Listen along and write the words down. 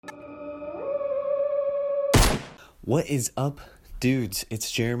What is up, dudes? It's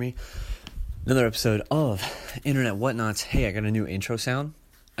Jeremy. Another episode of Internet Whatnots. Hey, I got a new intro sound.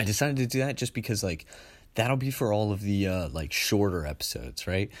 I decided to do that just because, that'll be for all of the, shorter episodes,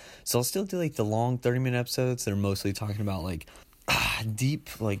 right? So I'll still do, the long 30-minute episodes that are mostly talking about, deep,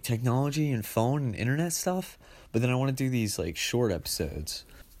 technology and phone and internet stuff. But then I want to do these, short episodes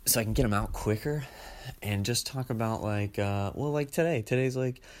so I can get them out quicker and just talk about, today. Today's,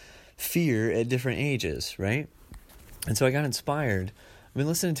 fear at different ages, right? And so I got inspired. I've been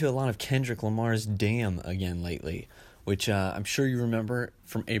listening to a lot of Kendrick Lamar's Damn again lately, which I'm sure you remember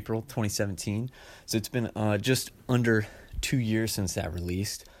from April 2017. So it's been just under 2 years since that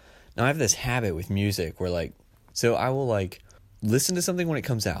released. Now I have this habit with music where so I will listen to something when it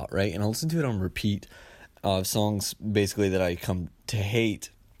comes out, right? And I'll listen to it on repeat of songs basically that I come to hate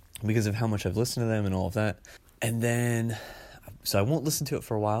because of how much I've listened to them and all of that. And then, so I won't listen to it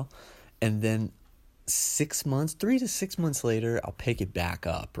for a while. And then 3 to 6 months later, I'll pick it back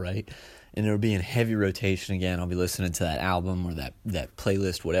up, right? And it'll be in heavy rotation again. I'll be listening to that album or that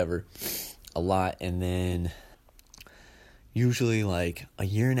playlist, whatever, a lot. And then usually a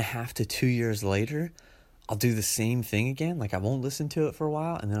year and a half to 2 years later, I'll do the same thing again. I won't listen to it for a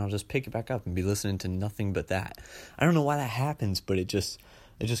while, and then I'll just pick it back up and be listening to nothing but that. I don't know why that happens, but it just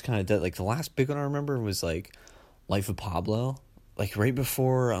kind of does. The last big one I remember was Life of Pablo. Right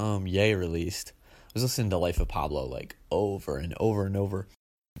before Ye released, I was listening to Life of Pablo over and over and over.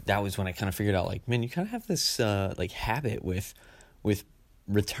 That was when I kind of figured out man, you kind of have this habit with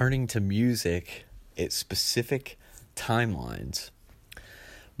returning to music at specific timelines.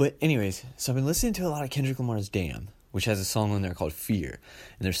 But anyways, so I've been listening to a lot of Kendrick Lamar's Damn, which has a song on there called Fear.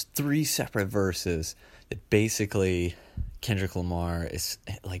 And there's 3 separate verses that basically Kendrick Lamar is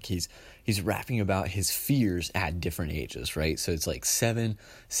he's rapping about his fears at different ages, right? So it's 7,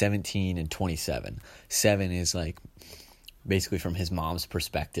 17, and 27. 7 is basically from his mom's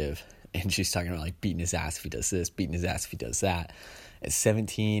perspective, and she's talking about beating his ass if he does this, beating his ass if he does that. At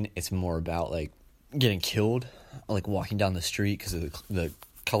 17, it's more about getting killed, walking down the street because of the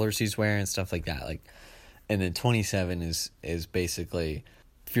colors he's wearing and stuff like that. And then 27 is basically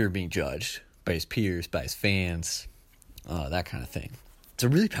fear of being judged by his peers, by his fans, that kind of thing. It's a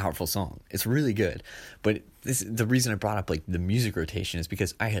really powerful song. It's really good. But the reason I brought up the music rotation is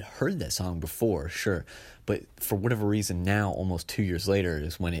because I had heard that song before, sure. But for whatever reason now, almost 2 years later,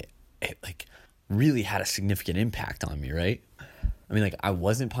 is when it really had a significant impact on me, right? I mean, I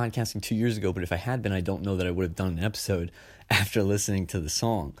wasn't podcasting 2 years ago, but if I had been, I don't know that I would have done an episode after listening to the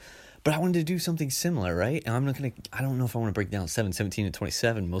song. But I wanted to do something similar, right? And I don't know if I want to break down 7, 17, and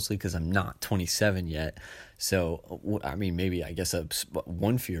 27, mostly because I'm not 27 yet. So, I mean, maybe I guess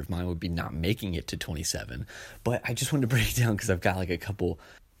one fear of mine would be not making it to 27. But I just wanted to break it down because I've got a couple.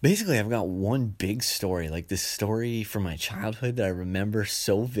 Basically, I've got one big story, this story from my childhood that I remember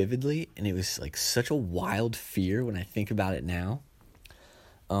so vividly. And it was such a wild fear when I think about it now.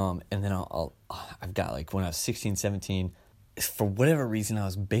 And then I've got when I was 16, 17, for whatever reason, I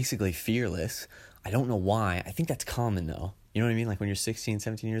was basically fearless. I don't know why. I think that's common though. You know what I mean? When you're 16,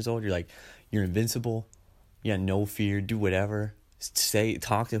 17 years old, you're invincible. You got no fear. Do whatever.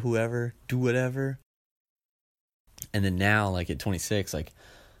 Talk to whoever. Do whatever. And then now, at 26,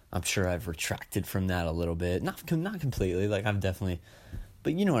 I'm sure I've retracted from that a little bit. Not completely. I've definitely,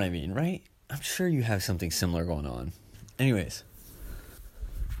 but you know what I mean, right? I'm sure you have something similar going on. Anyways,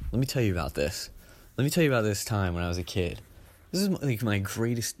 let me tell you about this. Let me tell you about this time when I was a kid. This is my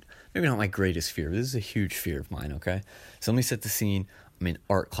greatest, maybe not my greatest fear, but this is a huge fear of mine, okay? So let me set the scene. I'm in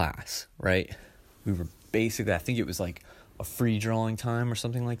art class, right? We were basically, I think it was a free drawing time or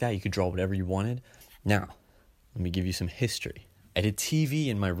something like that. You could draw whatever you wanted. Now, let me give you some history. I had a TV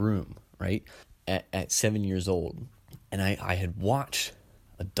in my room, right, at 7 years old. And I had watched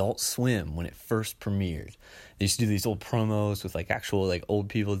Adult Swim when it first premiered. They used to do these old promos with actual old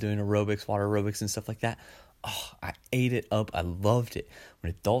people doing aerobics, water aerobics and stuff like that. Oh, I ate it up. I loved it. When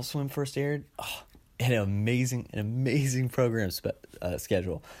Adult Swim first aired, it had an amazing program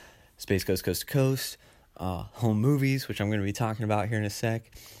schedule. Space Ghost Coast to Coast, home movies, which I'm going to be talking about here in a sec,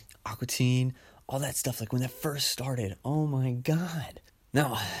 Aqua Teen, all that stuff. When that first started, oh my God.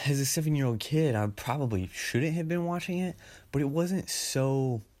 Now, as a 7-year-old kid, I probably shouldn't have been watching it, but it wasn't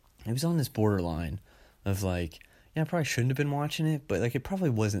so, it was on this borderline of I probably shouldn't have been watching it, but it probably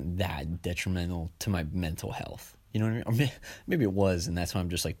wasn't that detrimental to my mental health. You know what I mean? Or maybe it was, and that's why I'm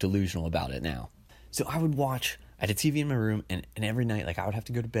just delusional about it now. So I would watch, I had a TV in my room, and every night, I would have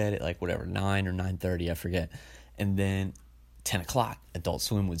to go to bed at 9 or 9:30, I forget. And then 10 o'clock, Adult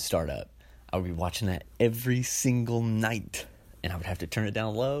Swim would start up. I would be watching that every single night, and I would have to turn it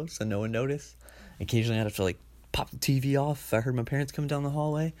down low so no one noticed. Occasionally I'd have to pop the TV off if I heard my parents coming down the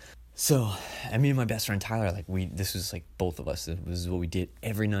hallway. So, me and my best friend Tyler, like, this was, like, both of us. This is what we did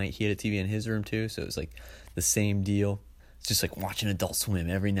every night. He had a TV in his room, too, so it was, like, the same deal. It's just, like, watching Adult Swim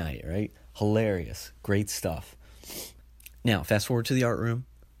every night, right? Hilarious. Great stuff. Now, fast forward to the art room.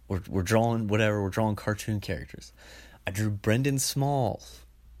 We're drawing whatever. We're drawing cartoon characters. I drew Brendan Smalls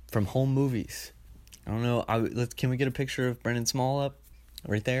from Home Movies. I don't know. Can we get a picture of Brendan Small up?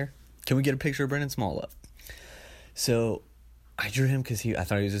 Right there? Can we get a picture of Brendan Small up? So I drew him because I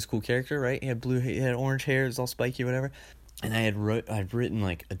thought he was this cool character, right? He had orange hair, it was all spiky, whatever. And I'd written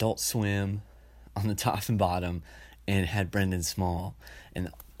like Adult Swim on the top and bottom, and had Brendan Small. And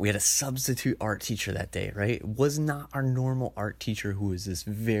we had a substitute art teacher that day, right? It was not our normal art teacher, who was this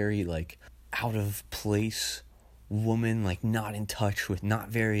very like out of place woman, like not in touch with, not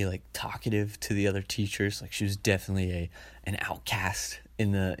very like talkative to the other teachers. Like she was definitely an outcast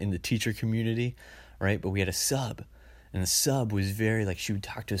in the teacher community, right? But we had a sub. And the sub was very, like, she would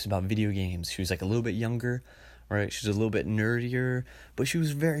talk to us about video games. She was, like, a little bit younger, right? She was a little bit nerdier, but she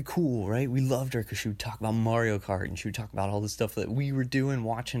was very cool, right? We loved her because she would talk about Mario Kart, and she would talk about all the stuff that we were doing,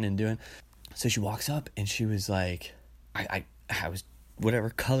 watching and doing. So she walks up, and she was like, I was, whatever,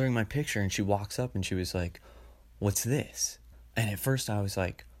 coloring my picture, and she walks up, and she was like, what's this? And at first I was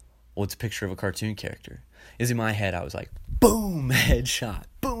like, well, it's a picture of a cartoon character. Is in my head, I was like, boom, headshot,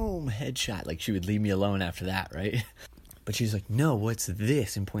 boom, headshot. Like, she would leave me alone after that, right? But she's like, no, what's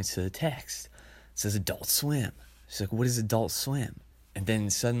this? And points to the text. It says Adult Swim. She's like, what is Adult Swim? And then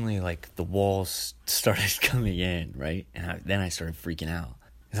suddenly, like, the walls started coming in, right? And then I started freaking out.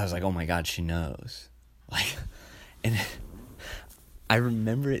 Because I was like, oh my God, she knows. Like, and I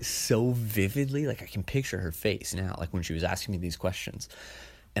remember it so vividly. Like, I can picture her face now, like, when she was asking me these questions.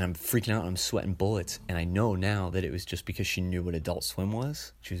 And I'm freaking out, and I'm sweating bullets. And I know now that it was just because she knew what Adult Swim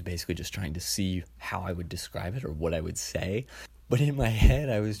was. She was basically just trying to see how I would describe it or what I would say. But in my head,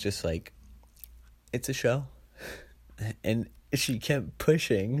 I was just like, it's a show. And she kept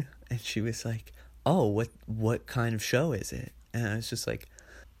pushing, and she was like, oh, what kind of show is it? And I was just like,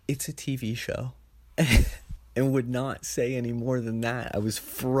 it's a TV show. And would not say any more than that. I was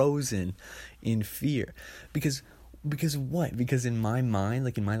frozen in fear. Because what? Because in my mind,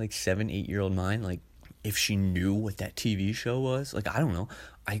 like in my like 7-8-year-old mind, like if she knew what that TV show was, like I don't know,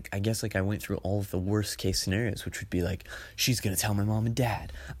 I guess like I went through all of the worst case scenarios, which would be like, she's gonna tell my mom and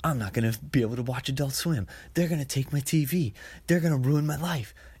dad, I'm not gonna be able to watch Adult Swim, they're gonna take my TV, they're gonna ruin my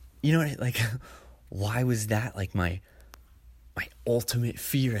life, you know what like why was that like my ultimate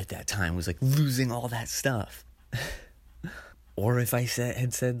fear at that time, was like losing all that stuff? Or if I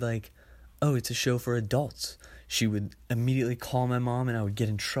had said like, oh, it's a show for adults, she would immediately call my mom and I would get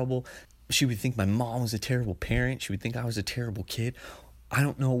in trouble. She would think my mom was a terrible parent. She would think I was a terrible kid. I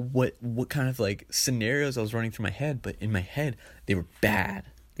don't know what kind of like scenarios I was running through my head, but in my head, they were bad.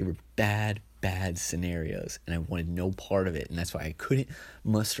 They were bad scenarios, and I wanted no part of it. And that's why I couldn't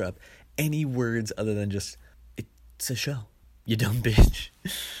muster up any words other than just, it's a show, you dumb bitch.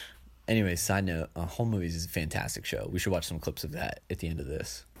 Anyway, side note, Home Movies is a fantastic show. We should watch some clips of that at the end of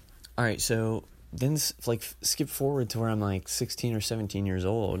this. All right, so then like skip forward to where I'm like 16 or 17 years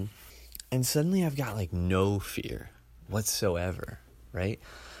old, and suddenly I've got like no fear whatsoever, right?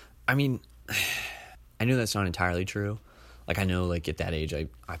 I mean, I know that's not entirely true. Like I know like at that age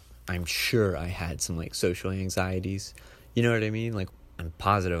I'm sure I had some like social anxieties. You know what I mean? Like I'm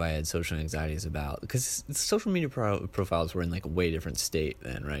positive I had social anxieties about, because social media profiles were in like a way different state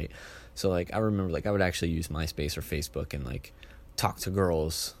then, right? So like I remember like I would actually use MySpace or Facebook and like talk to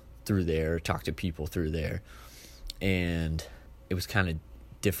girls through there, talk to people through there, and it was kind of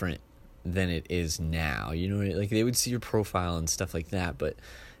different than it is now. You know, like they would see your profile and stuff like that, but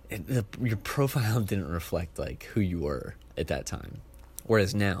your profile didn't reflect like who you were at that time.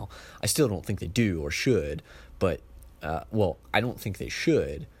 Whereas now, I still don't think they do or should, but well, I don't think they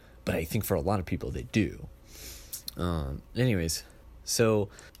should, but I think for a lot of people they do. Anyways, so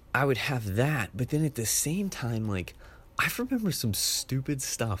I would have that, but then at the same time, like I remember some stupid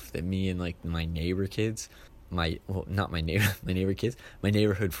stuff that me and like my neighbor kids, my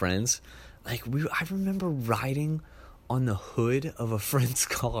neighborhood friends, like I remember riding on the hood of a friend's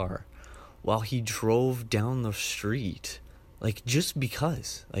car while he drove down the street, like just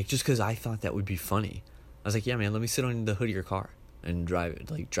because I thought that would be funny. I was like, yeah, man, let me sit on the hood of your car and drive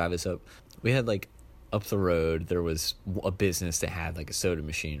us up. We had like up the road, there was a business that had like a soda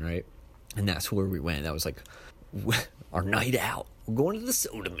machine, right? And that's where we went. That was like our night out. We're going to the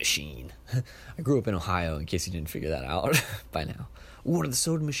soda machine. I grew up in Ohio, in case you didn't figure that out by now. We're going to the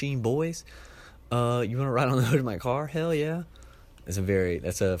soda machine, boys. You want to ride on the hood of my car? Hell yeah.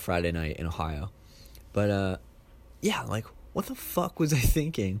 That's a Friday night in Ohio. But yeah, like, what the fuck was I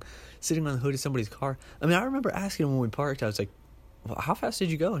thinking sitting on the hood of somebody's car? I mean, I remember asking him when we parked, I was like, well, how fast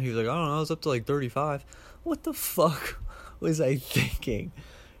did you go? And he was like, I don't know, I was up to like 35. What the fuck was I thinking?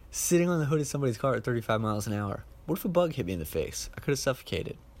 Sitting on the hood of somebody's car at 35 miles an hour. What if a bug hit me in the face? I could have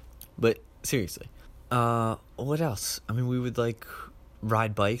suffocated. But seriously, what else? I mean, we would like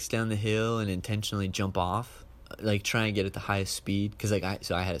ride bikes down the hill and intentionally jump off, like try and get at the highest speed. Cause like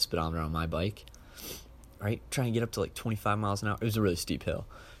I had a speedometer on my bike, right? Try and get up to like 25 miles an hour. It was a really steep hill.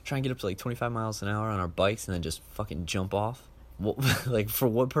 Try and get up to like 25 miles an hour on our bikes and then just fucking jump off. What, like for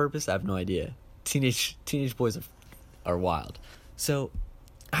what purpose? I have no idea. Teenage boys are wild. So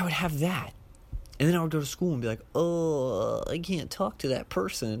I would have that. And then I would go to school and be like, oh, I can't talk to that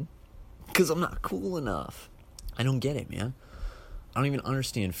person because I'm not cool enough. I don't get it, man. I don't even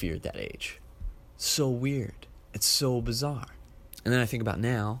understand fear at that age. So weird. It's so bizarre. And then I think about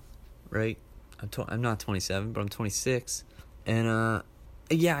now, right? I'm not 27, but I'm 26. And,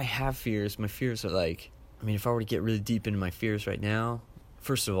 yeah, I have fears. My fears are like, I mean, if I were to get really deep into my fears right now,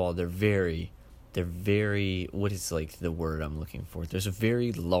 first of all, they're very, what is like the word I'm looking for? There's a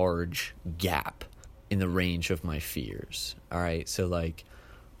very large gap in the range of my fears. All right. So like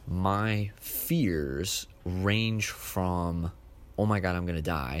my fears range from, oh my God, I'm going to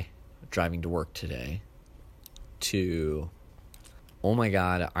die driving to work today, to, oh my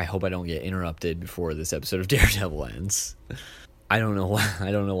God, I hope I don't get interrupted before this episode of Daredevil ends. I don't know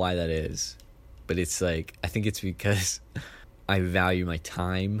why that is, but it's like, I think it's because I value my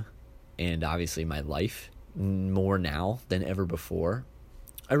time and obviously my life more now than ever before.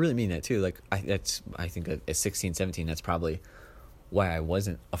 I really mean that too. Like I think at 16, 17, that's probably why I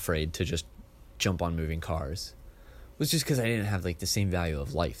wasn't afraid to just jump on moving cars. It was just because I didn't have like the same value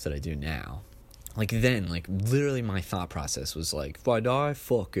of life that I do now. Like then, like literally my thought process was like, if I die,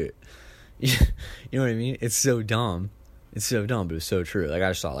 fuck it. You know what I mean? It's so dumb. It's so dumb, but it's so true. Like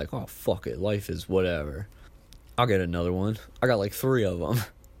I just thought like, oh, fuck it. Life is whatever. I'll get another one. I got like 3 of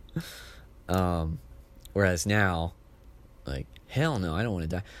them. Whereas now, like, hell no, I don't want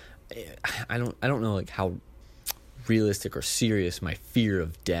to die. I don't know like how realistic or serious my fear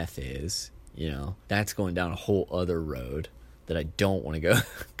of death is. You know, that's going down a whole other road that I don't want to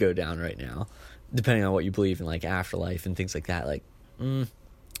go down right now. Depending on what you believe in, like afterlife and things like that. Like,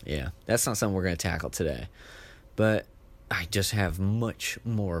 yeah, that's not something we're going to tackle today. But I just have much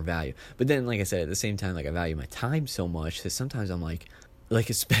more value. But then, like I said, at the same time, like I value my time so much that sometimes I'm like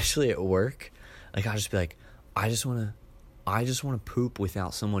especially at work, like I'll just be like, I just want to poop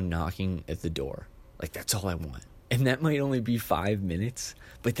without someone knocking at the door. Like that's all I want. And that might only be 5 minutes,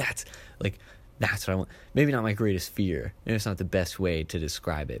 but that's what I want. Maybe not my greatest fear. Maybe it's not the best way to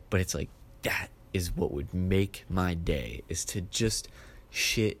describe it, but it's like that is what would make my day, is to just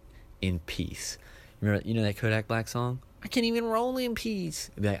shit in peace. Remember, you know that Kodak Black song? I can't even roll in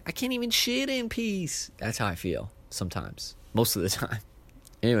peace. I'd be like, I can't even shit in peace. That's how I feel sometimes, most of the time.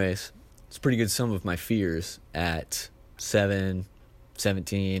 Anyways, it's a pretty good sum of my fears at 7,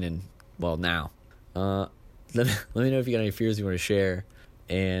 17, and well now. Let me know if you got any fears you want to share,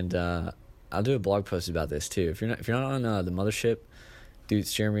 and I'll do a blog post about this too. If you're not on the Mothership, dude,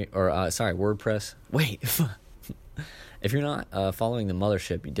 it's Jeremy, or WordPress. Wait, if you're not following the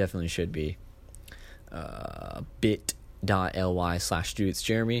Mothership, you definitely should be.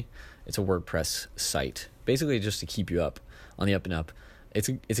 bit.ly/dudeitsjeremy. It's a WordPress site, basically just to keep you up on the up and up. It's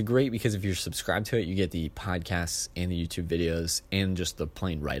a great, because if you're subscribed to it, you get the podcasts and the YouTube videos and just the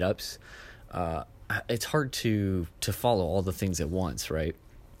plain write-ups. It's hard to follow all the things at once, right?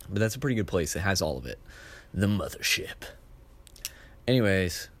 But that's a pretty good place. It has all of it. The Mothership.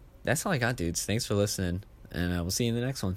 Anyways, that's all I got, dudes. Thanks for listening, and we'll see you in the next one.